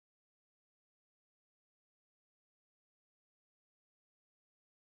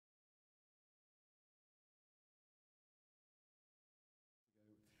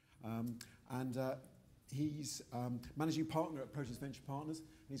He's managing partner at Proteus Venture Partners, and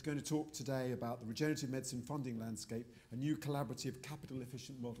he's going to talk today about the regenerative medicine funding landscape, a new collaborative,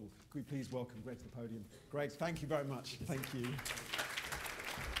 capital-efficient model. Could we please welcome Greg to the podium? Greg, thank you very much. Thank you.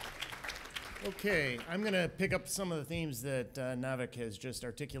 Okay, I'm going to pick up some of the themes that Navik has just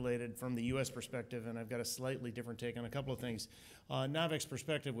articulated from the U.S. perspective, and I've got a slightly different take on a couple of things. Navik's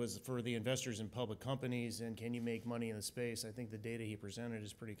perspective was for the investors in public companies, and can you make money in the space? I think the data he presented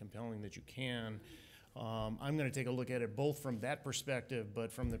is pretty compelling that you can. I'm going to take a look at it both from that perspective,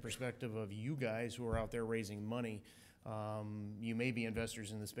 but from the perspective of you guys who are out there raising money. You may be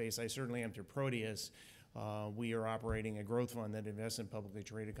investors in the space. I certainly am through Proteus. We are operating a growth fund that invests in publicly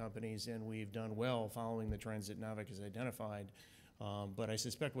traded companies, and we've done well following the trends that Navik has identified. But I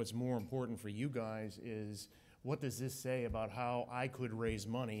suspect what's more important for you guys is what does this say about how I could raise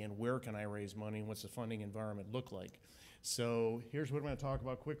money and where can I raise money and what's the funding environment look like? So here's what I'm going to talk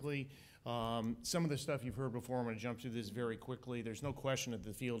about quickly. Some of the stuff you've heard before, I'm going to jump through this very quickly. There's no question that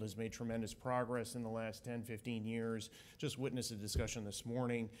the field has made tremendous progress in the last 10, 15 years. Just witnessed a discussion this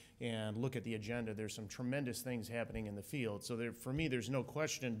morning and look at the agenda. There's some tremendous things happening in the field. So for me, there's no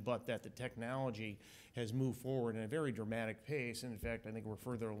question but that the technology has moved forward in a very dramatic pace. And in fact, I think we're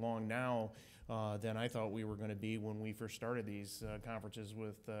further along now than I thought we were going to be when we first started these conferences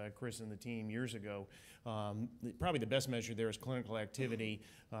with Chris and the team years ago. Probably the best measure there is clinical activity.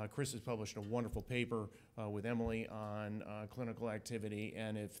 Chris has published a wonderful paper with Emily on clinical activity,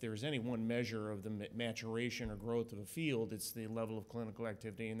 and if there's any one measure of the maturation or growth of a field, it's the level of clinical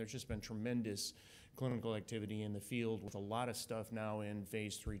activity, and there's just been tremendous clinical activity in the field with a lot of stuff now in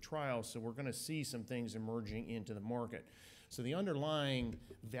phase 3 trials, so we're going to see some things emerging into the market. So the underlying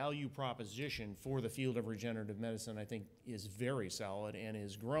value proposition for the field of regenerative medicine, I think, is very solid and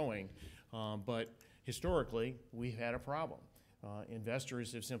is growing, but historically, we've had a problem.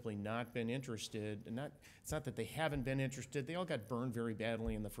 Investors have simply not been interested. It's not that they haven't been interested. They all got burned very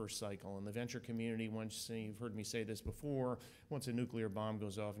badly in the first cycle. And the venture community, once you've heard me say this before, once a nuclear bomb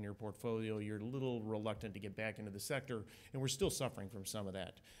goes off in your portfolio, you're a little reluctant to get back into the sector. And we're still suffering from some of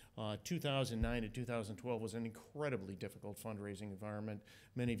that. 2009 to 2012 was an incredibly difficult fundraising environment.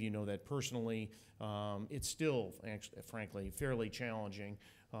 Many of you know that personally. It's still, actually, frankly, fairly challenging.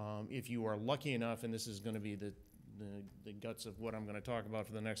 If you are lucky enough, and this is going to be the guts of what I'm going to talk about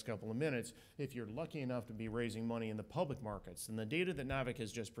for the next couple of minutes, if you're lucky enough to be raising money in the public markets, and the data that Navik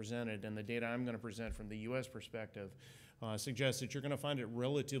has just presented and the data I'm going to present from the U.S. perspective suggests that you're going to find it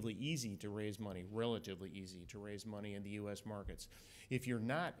relatively easy to raise money in the U.S. markets. If you're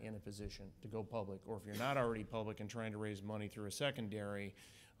not in a position to go public, or if you're not already public and trying to raise money through a secondary,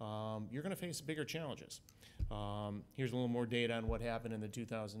 you're going to face bigger challenges. Here's a little more data on what happened in the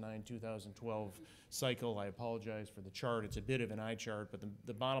 2009-2012 cycle. I apologize for the chart. It's a bit of an eye chart, but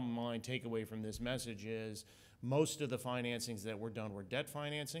the bottom line takeaway from this message is most of the financings that were done were debt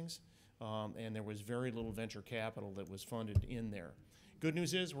financings, and there was very little venture capital that was funded in there. Good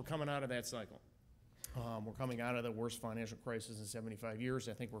news is we're coming out of that cycle. We're coming out of the worst financial crisis in 75 years.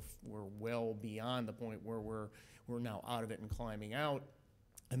 I think we're well beyond the point where we're now out of it and climbing out.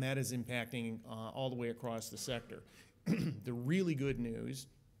 And that is impacting all the way across the sector. The really good news,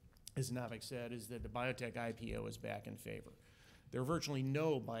 as Navik said, is that the biotech IPO is back in favor. There are virtually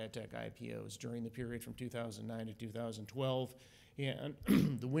no biotech IPOs during the period from 2009 to 2012, and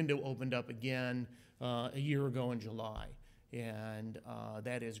the window opened up again a year ago in July. And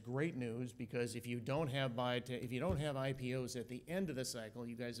that is great news, because if you don't have IPOs at the end of the cycle,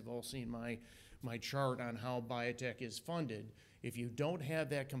 you guys have all seen my chart on how biotech is funded. If you don't have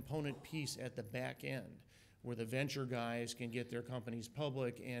that component piece at the back end, where the venture guys can get their companies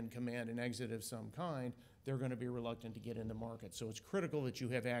public and command an exit of some kind, they're going to be reluctant to get in the market. So it's critical that you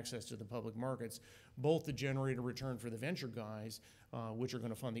have access to the public markets, both to generate a return for the venture guys, which are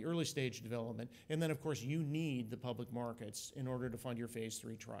going to fund the early stage development, and then, of course, you need the public markets in order to fund your phase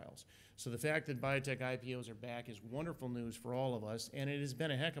 3 trials. So the fact that biotech IPOs are back is wonderful news for all of us, and it has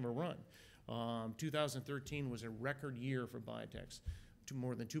been a heck of a run. 2013 was a record year for biotechs.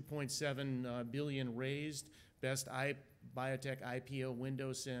 More than 2.7 billion raised, best biotech IPO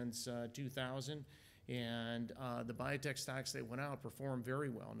window since 2000, and the biotech stocks that went out performed very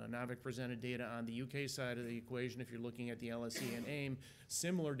well. Now, Navik presented data on the UK side of the equation. If you're looking at the LSE and AIM,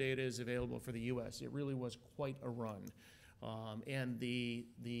 similar data is available for the US. It really was quite a run. And the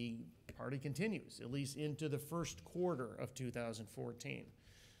party continues, at least into the first quarter of 2014.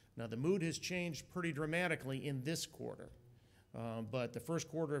 Now, the mood has changed pretty dramatically in this quarter, but the first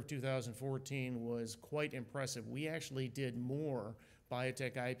quarter of 2014 was quite impressive. We actually did more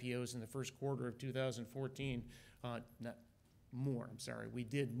biotech IPOs in the first quarter of 2014, I'm sorry. We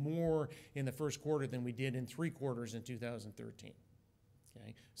did more in the first quarter than we did in 3 quarters in 2013.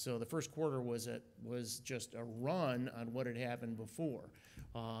 Okay, so the first quarter was just a run on what had happened before.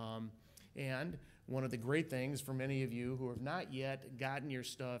 And one of the great things for many of you who have not yet gotten your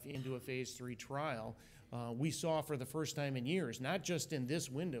stuff into a phase 3 trial, we saw for the first time in years, not just in this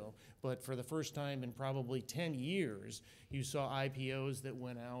window, but for the first time in probably 10 years, you saw IPOs that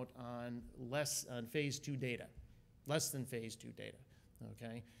went out on phase 2 data, less than phase 2 data,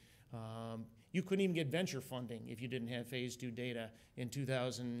 okay? You couldn't even get venture funding if you didn't have phase 2 data in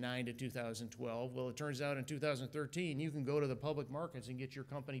 2009 to 2012. Well, it turns out in 2013, you can go to the public markets and get your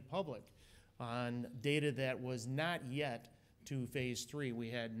company public on data that was not yet to phase 3. We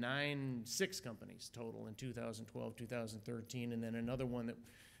had 6 companies total in 2012, 2013, and then another one that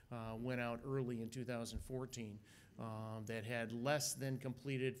went out early in 2014 that had less than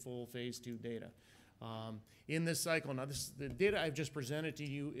completed full phase 2 data. In this cycle, now the data I've just presented to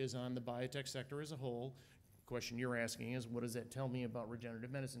you is on the biotech sector as a whole. The question you're asking is, what does that tell me about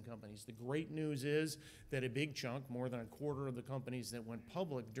regenerative medicine companies? The great news is that a big chunk, more than a quarter of the companies that went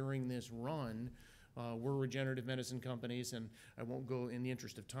public during this run were regenerative medicine companies, and I won't go, in the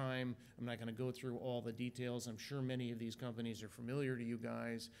interest of time, I'm not going to go through all the details. I'm sure many of these companies are familiar to you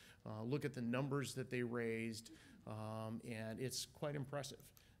guys. Look at the numbers that they raised, and it's quite impressive.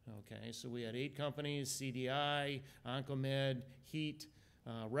 Okay, so we had 8 companies: CDI, Oncomed, Heat,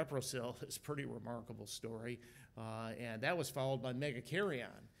 Reprocel is a pretty remarkable story, and that was followed by Megakaryon.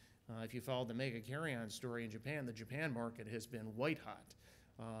 If you followed the Megakaryon story in Japan, the Japan market has been white hot,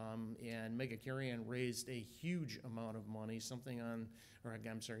 and Megakaryon raised a huge amount of money,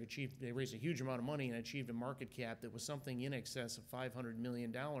 they raised a huge amount of money and achieved a market cap that was something in excess of $500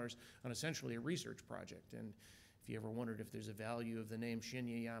 million on essentially a research project. And if you ever wondered if there's a value of the name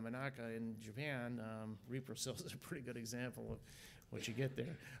Shinya Yamanaka in Japan, Reprocel is a pretty good example of what you get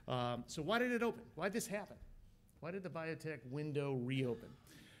there. So why did it open? Why did this happen? Why did the biotech window reopen?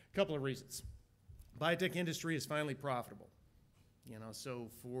 A couple of reasons. Biotech industry is finally profitable. So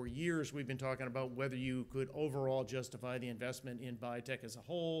for years we've been talking about whether you could overall justify the investment in biotech as a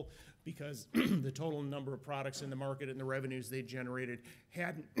whole, because the total number of products in the market and the revenues they generated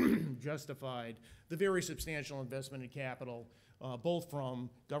hadn't justified the very substantial investment in capital, both from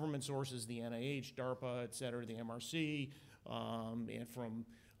government sources, the NIH, DARPA, et cetera, the MRC, and from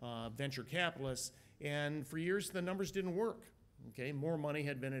venture capitalists. And for years the numbers didn't work. Okay, more money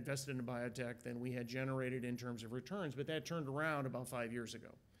had been invested in biotech than we had generated in terms of returns, but that turned around about 5 years ago.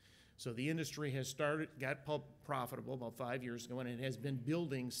 So the industry has got profitable about 5 years ago, and it has been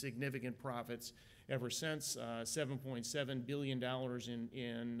building significant profits ever since. $7.7 billion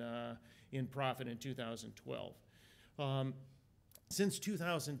in profit in 2012. Since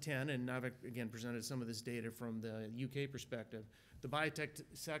 2010, and I've again presented some of this data from the UK perspective, the biotech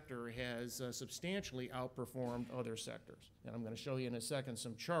sector has substantially outperformed other sectors. And I'm going to show you in a second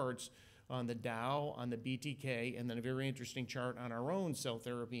some charts on the Dow, on the BTK, and then a very interesting chart on our own cell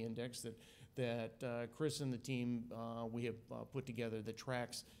therapy index that Chris and the team, we have put together that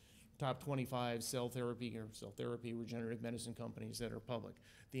tracks top 25 cell therapy regenerative medicine companies that are public.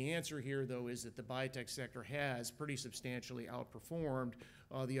 The answer here, though, is that the biotech sector has pretty substantially outperformed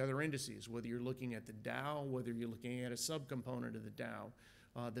the other indices, whether you're looking at the Dow, whether you're looking at a subcomponent of the Dow.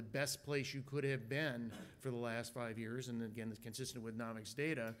 The best place you could have been for the last 5 years, and again, it's consistent with Navic's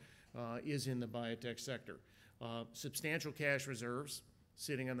data, is in the biotech sector. Substantial cash reserves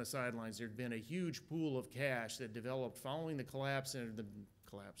sitting on the sidelines. There'd been a huge pool of cash that developed following the collapse, the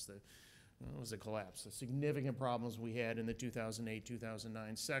significant problems we had in the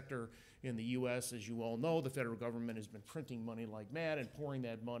 2008-2009 sector. In the U.S., as you all know, the federal government has been printing money like mad and pouring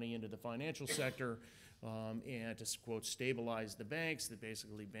that money into the financial sector and to, quote, stabilize the banks that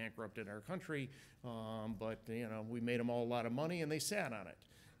basically bankrupted our country. But we made them all a lot of money and they sat on it.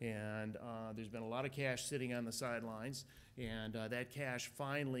 And there's been a lot of cash sitting on the sidelines, and that cash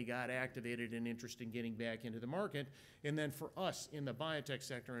finally got activated in interest in getting back into the market. And then for us in the biotech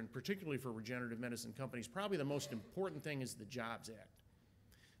sector, and particularly for regenerative medicine companies, probably the most important thing is the Jobs Act.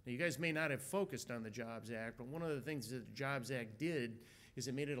 Now, you guys may not have focused on the Jobs Act, but one of the things that the Jobs Act did is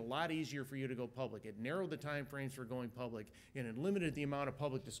it made it a lot easier for you to go public. It narrowed the time frames for going public, and it limited the amount of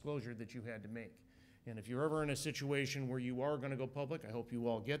public disclosure that you had to make. And if you're ever in a situation where you are going to go public, I hope you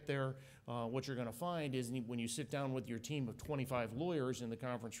all get there, what you're going to find is when you sit down with your team of 25 lawyers in the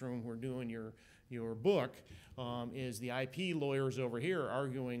conference room who are doing your book, is the IP lawyers over here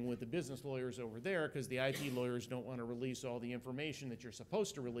arguing with the business lawyers over there, because the IP lawyers don't want to release all the information that you're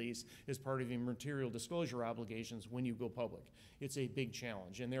supposed to release as part of your material disclosure obligations when you go public. It's a big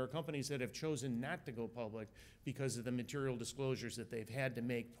challenge. And there are companies that have chosen not to go public because of the material disclosures that they've had to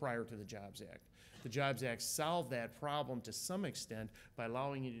make prior to the Jobs Act. The Jobs Act solved that problem to some extent by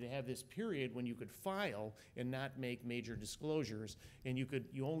allowing you to have this period when you could file and not make major disclosures, and you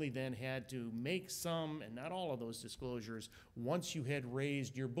only then had to make some and not all of those disclosures once you had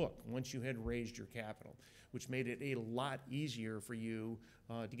raised your book, once you had raised your capital, which made it a lot easier for you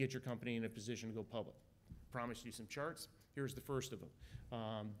to get your company in a position to go public. Promised you some charts. Here's the first of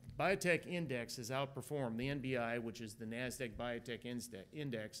them. Biotech Index has outperformed the NBI, which is the NASDAQ Biotech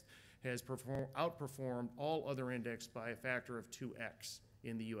Index, has outperformed all other index by a factor of 2x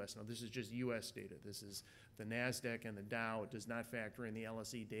in the U.S. Now, this is just U.S. data. This is the NASDAQ and the Dow. It does not factor in the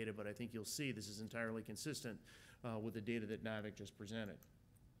LSE data, but I think you'll see this is entirely consistent with the data that Navik just presented.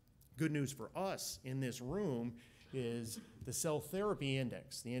 Good news for us in this room is the Cell Therapy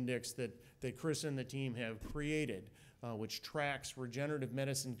Index, the index that Chris and the team have created, which tracks regenerative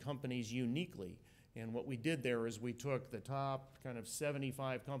medicine companies uniquely. And what we did there is we took the top kind of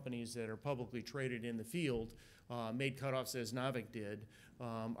 75 companies that are publicly traded in the field, made cutoffs as Navik did.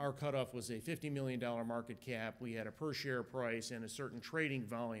 Our cutoff was a $50 million market cap. We had a per share price and a certain trading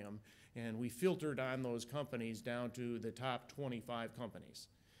volume, and we filtered on those companies down to the top 25 companies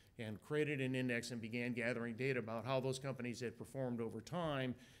and created an index and began gathering data about how those companies had performed over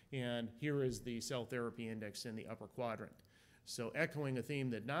time. And here is the Cell Therapy Index in the upper quadrant. So echoing a theme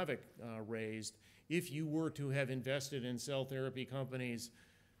that Navik raised, if you were to have invested in cell therapy companies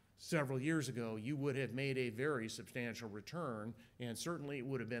several years ago, you would have made a very substantial return, and certainly it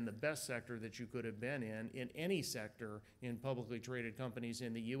would have been the best sector that you could have been in any sector in publicly traded companies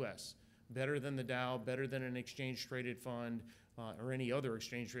in the U.S. Better than the Dow, better than an exchange-traded fund or any other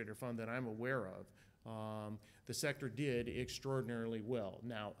exchange-traded fund that I'm aware of. The sector did extraordinarily well.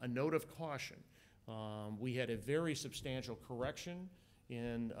 Now, a note of caution. We had a very substantial correction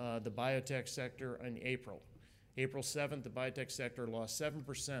in the biotech sector in April. April 7th, the biotech sector lost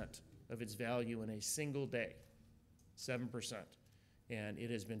 7% of its value in a single day, 7%. And it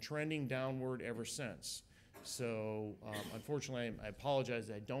has been trending downward ever since. So unfortunately, I apologize,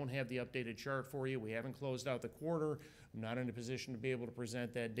 I don't have the updated chart for you. We haven't closed out the quarter. I'm not in a position to be able to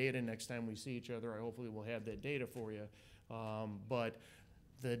present that data next time we see each other. I hopefully will have that data for you. But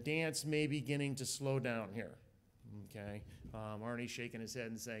the dance may be beginning to slow down here, okay? Arnie's shaking his head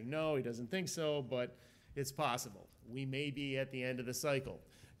and saying, no, he doesn't think so, but it's possible. We may be at the end of the cycle.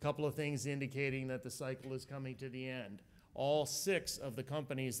 A couple of things indicating that the cycle is coming to the end. All 6 of the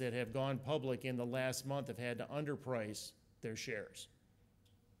companies that have gone public in the last month have had to underprice their shares,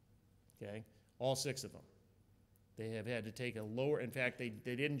 okay? All 6 of them. They have had to take a lower, in fact, they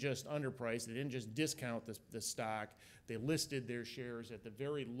didn't just underprice, they didn't just discount the stock, they listed their shares at the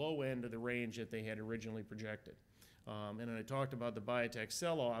very low end of the range that they had originally projected. And then I talked about the biotech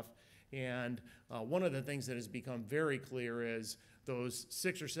sell-off, and one of the things that has become very clear is those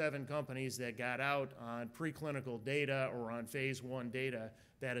 6 or 7 companies that got out on preclinical data or on phase 1 data,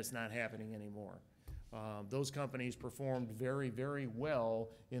 that is not happening anymore. Those companies performed very, very well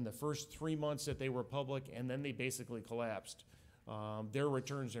in the first 3 months that they were public, and then they basically collapsed. Their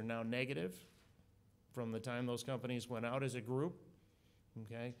returns are now negative from the time those companies went out as a group,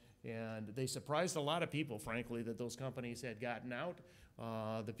 okay? And they surprised a lot of people, frankly, that those companies had gotten out.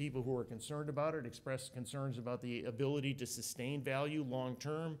 The people who were concerned about it expressed concerns about the ability to sustain value long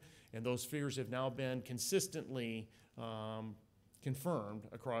term, and those fears have now been consistently confirmed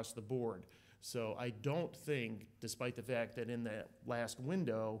across the board. So I don't think, despite the fact that in the last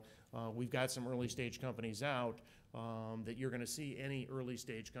window we've got some early stage companies out, that you're going to see any early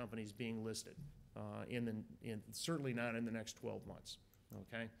stage companies being listed, certainly not in the next 12 months,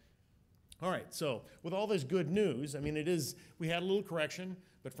 okay? All right, so with all this good news, I mean, we had a little correction,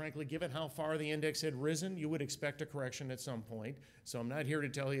 but frankly, given how far the index had risen, you would expect a correction at some point. So I'm not here to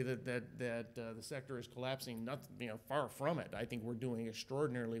tell you that the sector is collapsing, far from it. I think we're doing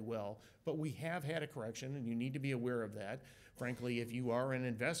extraordinarily well, but we have had a correction, and you need to be aware of that. Frankly, if you are an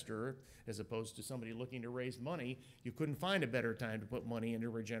investor, as opposed to somebody looking to raise money, you couldn't find a better time to put money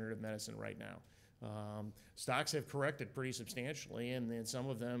into regenerative medicine right now. Stocks have corrected pretty substantially, and then some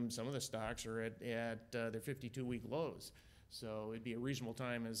of the stocks are at their 52-week lows. So it'd be a reasonable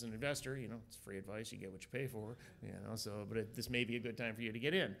time as an investor, it's free advice, you get what you pay for, but this may be a good time for you to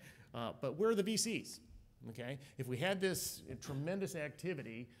get in. But where are the VCs? Okay, if we had this tremendous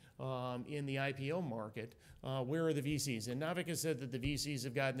activity in the IPO market, where are the VCs? And Navik has said that the VCs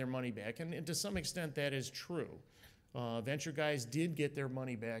have gotten their money back, and to some extent that is true. Venture guys did get their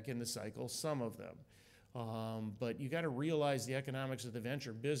money back in the cycle, some of them. But you got to realize the economics of the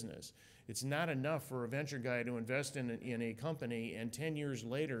venture business. It's not enough for a venture guy to invest in a company and 10 years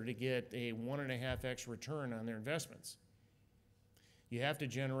later to get a 1.5x return on their investments. You have to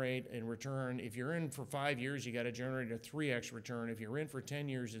generate a return. If you're in for 5 years, you got to generate a 3x return. If you're in for 10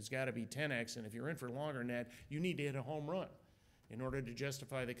 years, it's got to be 10x. And if you're in for longer than that, you need to hit a home run in order to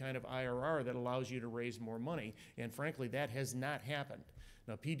justify the kind of IRR that allows you to raise more money. And frankly, that has not happened.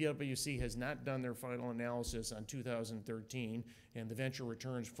 Now, PwC has not done their final analysis on 2013 and the venture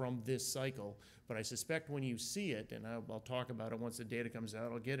returns from this cycle, but I suspect when you see it, and I'll talk about it once the data comes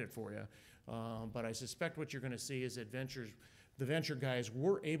out, I'll get it for you, but I suspect what you're going to see is that the venture guys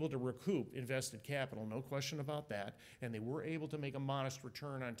were able to recoup invested capital, no question about that, and they were able to make a modest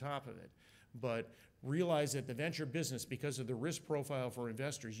return on top of it. But realize that the venture business, because of the risk profile for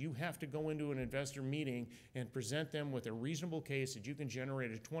investors, you have to go into an investor meeting and present them with a reasonable case that you can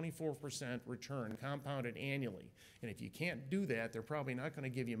generate a 24% return compounded annually. And if you can't do that, they're probably not going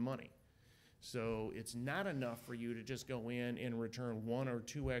to give you money. So it's not enough for you to just go in and return 1 or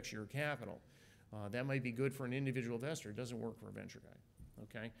 2x your capital. That might be good for an individual investor. It doesn't work for a venture guy,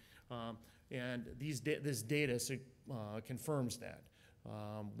 okay? And this data confirms that.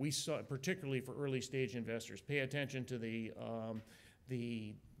 We saw, particularly for early stage investors, pay attention to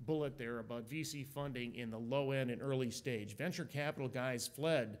the bullet there about VC funding in the low end and early stage. Venture capital guys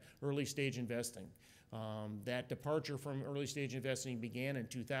fled early stage investing. That departure from early stage investing began in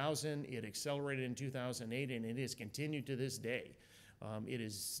 2000, it accelerated in 2008, and it has continued to this day. It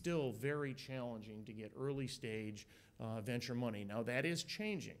is still very challenging to get early stage venture money. Now that is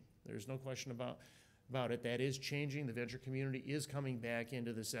changing. There's no question about it. That is changing. The venture community is coming back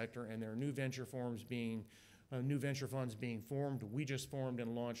into the sector, and there are new venture funds being formed. We just formed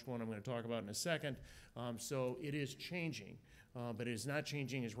and launched one I'm going to talk about in a second. So it is changing, but it is not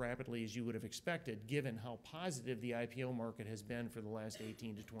changing as rapidly as you would have expected, given how positive the IPO market has been for the last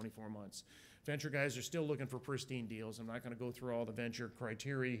 18 to 24 months. Venture guys are still looking for pristine deals. I'm not going to go through all the venture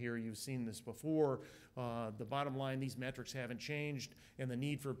criteria here. You've seen this before. The bottom line, these metrics haven't changed, and the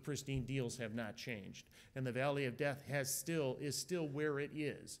need for pristine deals have not changed. And the valley of death is still where it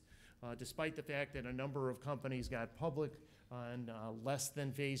is. Despite the fact that a number of companies got public on less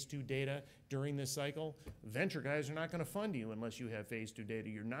than phase 2 data during this cycle, venture guys are not going to fund you unless you have phase 2 data.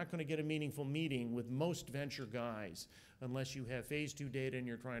 You're not going to get a meaningful meeting with most venture guys unless you have phase 2 data and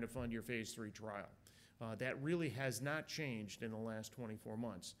you're trying to fund your phase 3 trial. That really has not changed in the last 24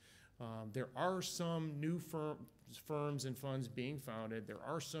 months. There are some new firms and funds being founded. There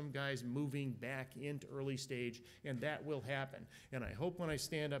are some guys moving back into early stage, and that will happen. And I hope when I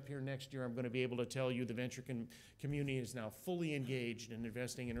stand up here next year, I'm going to be able to tell you the venture community is now fully engaged in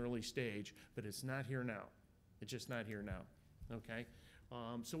investing in early stage, but it's not here now. It's just not here now, okay?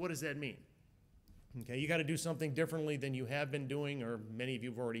 So what does that mean? Okay, you got to do something differently than you have been doing, or many of you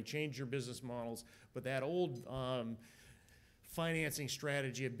have already changed your business models, but that old financing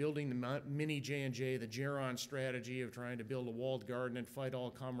strategy of building the mini J&J, the Geron strategy of trying to build a walled garden and fight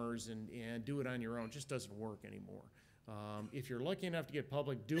all comers and do it on your own just doesn't work anymore. If you're lucky enough to get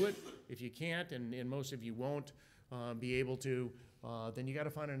public, do it. If you can't, and most of you won't be able to, then you got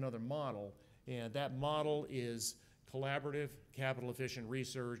to find another model. And that model is collaborative, capital-efficient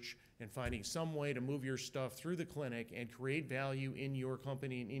research, and finding some way to move your stuff through the clinic and create value in your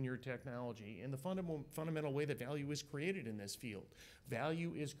company and in your technology. And the fundamental way that value is created in this field.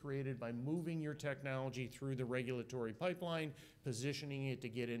 Value is created by moving your technology through the regulatory pipeline, positioning it to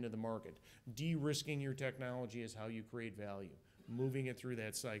get into the market. De-risking your technology is how you create value. Moving it through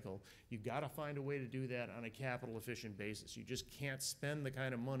that cycle. You've got to find a way to do that on a capital efficient basis. You just can't spend the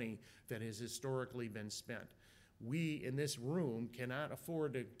kind of money that has historically been spent. We in this room cannot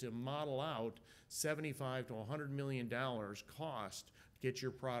afford to model out $75 to $100 million cost to get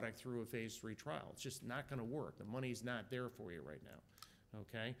your product through a phase 3 trial. It's just not going to work. The money's not there for you right now,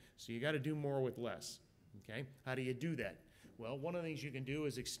 okay? So you got to do more with less, okay? How do you do that? Well, one of the things you can do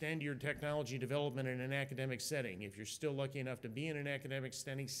is extend your technology development in an academic setting. If you're still lucky enough to be in an academic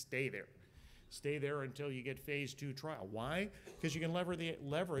setting, stay there. Stay there until you get phase 2 trial. Why? Because you can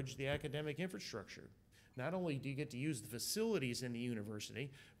leverage the academic infrastructure. Not only do you get to use the facilities in the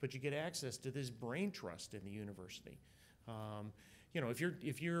university, but you get access to this brain trust in the university.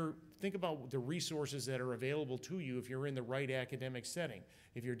 if you're think about the resources that are available to you if you're in the right academic setting.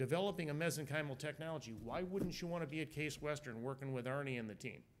 If you're developing a mesenchymal technology, why wouldn't you want to be at Case Western working with Arnie and the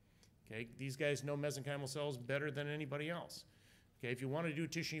team? Okay, these guys know mesenchymal cells better than anybody else. Okay, if you want to do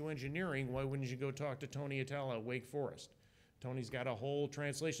tissue engineering, why wouldn't you go talk to Tony Atala at Wake Forest? Tony's got a whole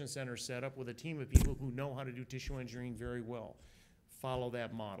translation center set up with a team of people who know how to do tissue engineering very well. Follow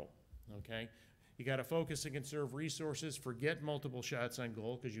that model, okay? You got to focus and conserve resources. Forget multiple shots on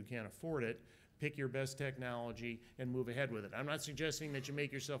goal because you can't afford it. Pick your best technology and move ahead with it. I'm not suggesting that you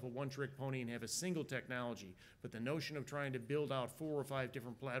make yourself a one-trick pony and have a single technology, but the notion of trying to build out 4 or 5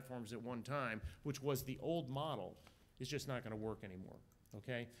 different platforms at one time, which was the old model, is just not going to work anymore,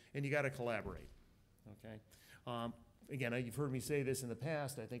 okay? And you got to collaborate, okay? Again, you've heard me say this in the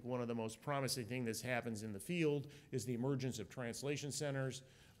past. I think one of the most promising things that happens in the field is the emergence of translation centers.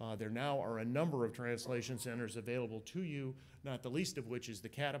 There now are a number of translation centers available to you, not the least of which is the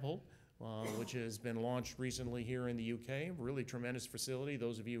Catapult, which has been launched recently here in the UK. Really tremendous facility.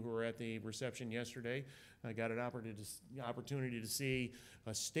 Those of you who were at the reception yesterday got an opportunity to see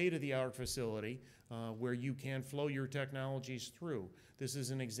a state-of-the-art facility where you can flow your technologies through. This is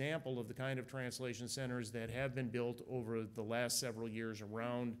an example of the kind of translation centers that have been built over the last several years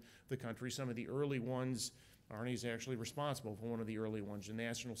around the country. Some of the early ones, Arnie's actually responsible for one of the early ones, the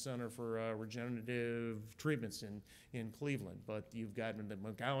National Center for Regenerative Treatments in Cleveland. But you've got the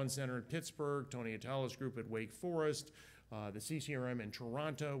McGowan Center in Pittsburgh, Tony Atala's group at Wake Forest, the CCRM in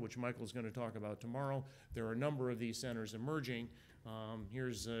Toronto, which Michael's going to talk about tomorrow. There are a number of these centers emerging.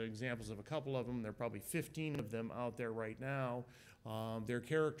 Here's examples of a couple of them. There are probably 15 of them out there right now. They're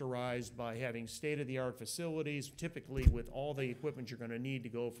characterized by having state-of-the-art facilities, typically with all the equipment you're going to need to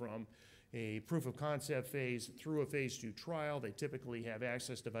go from a proof of concept phase through a phase 2 trial. They typically have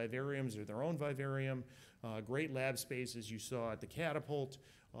access to vivariums or their own vivarium, great lab space as you saw at the Catapult,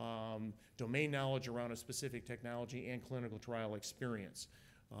 domain knowledge around a specific technology, and clinical trial experience.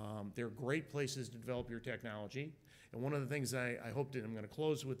 They're great places to develop your technology. And one of the things I hope that I'm going to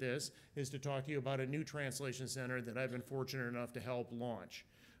close with this is to talk to you about a new translation center that I've been fortunate enough to help launch.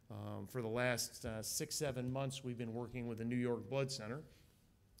 For the last 6-7 months, we've been working with the New York Blood Center.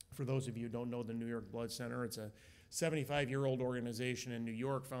 For those of you who don't know the New York Blood Center, it's a 75-year-old organization in New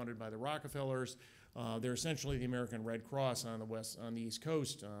York founded by the Rockefellers. They're essentially the American Red Cross on the East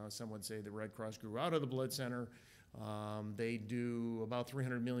Coast. Some would say the Red Cross grew out of the Blood Center. They do about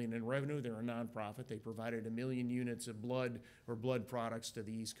 $300 million in revenue. They're a nonprofit. They provided 1 million units of blood or blood products to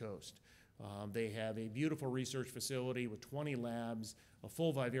the East Coast. They have a beautiful research facility with 20 labs, a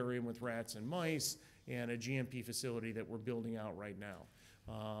full vivarium with rats and mice, and a GMP facility that we're building out right now.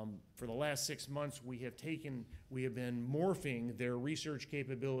 For the last 6 months, we have been morphing their research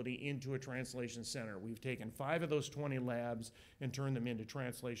capability into a translation center. We've taken 5 of those 20 labs and turned them into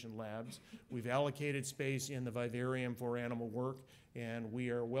translation labs. We've allocated space in the vivarium for animal work, and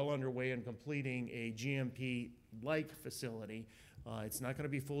we are well underway in completing a GMP-like facility. It's not going to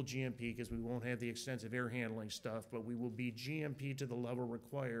be full GMP because we won't have the extensive air handling stuff, but we will be GMP to the level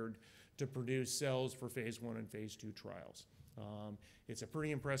required to produce cells for phase 1 and phase 2 trials. It's a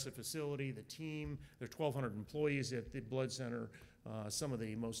pretty impressive facility. The team, there are 1,200 employees at the Blood Center. Some of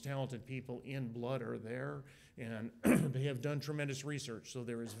the most talented people in blood are there, and they have done tremendous research. So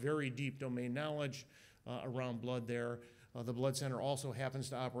there is very deep domain knowledge around blood there. The Blood Center also happens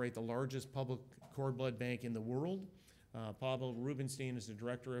to operate the largest public cord blood bank in the world. Pablo Rubenstein is the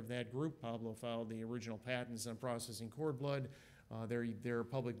director of that group. Pablo filed the original patents on processing cord blood. Their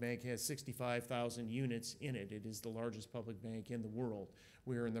public bank has 65,000 units in it. It is the largest public bank in the world.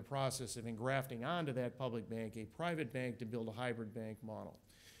 We are in the process of engrafting onto that public bank a private bank to build a hybrid bank model.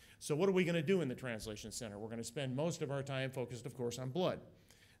 So what are we going to do in the Translation Center? We're going to spend most of our time focused, of course, on blood.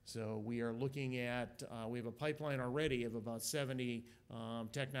 So we are looking at, we have a pipeline already of about 70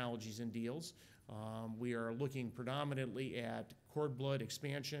 technologies and deals. We are looking predominantly at cord blood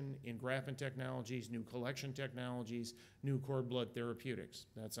expansion, engraftment technologies, new collection technologies, new cord blood therapeutics.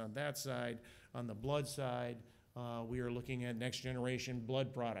 That's on that side. On the blood side, we are looking at next generation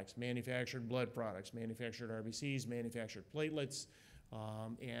blood products, manufactured RBCs, manufactured platelets,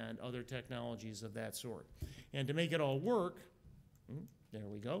 and other technologies of that sort. And to make it all work, there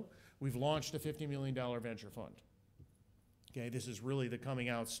we go, we've launched a $50 million venture fund. Okay, this is really the coming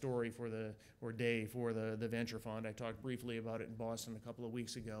out story for the venture fund. I talked briefly about it in Boston a couple of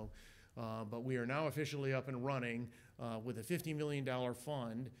weeks ago, but we are now officially up and running with a $50 million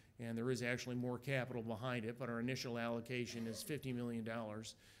fund, and there is actually more capital behind it, but our initial allocation is $50 million.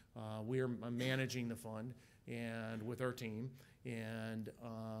 We are managing the fund and with our team, and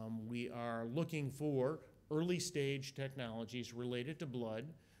we are looking for early stage technologies related to blood.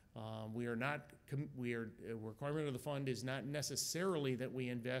 We are not, a requirement of the fund is not necessarily that we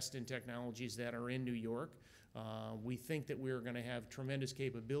invest in technologies that are in New York. We think that we're going to have tremendous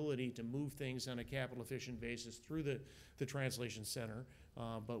capability to move things on a capital efficient basis through the Translation Center,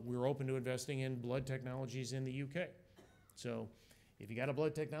 but we're open to investing in blood technologies in the UK. So if you got a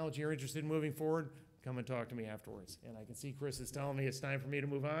blood technology you're interested in moving forward, come and talk to me afterwards. And I can see Chris is telling me it's time for me to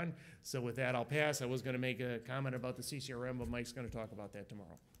move on. So with that, I'll pass. I was going to make a comment about the CCRM, but Mike's going to talk about that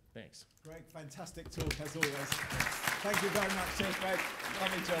tomorrow. Thanks. Greg, fantastic talk as always. Thank you very much. Cheers, Greg.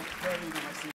 Lovely job. Very nice.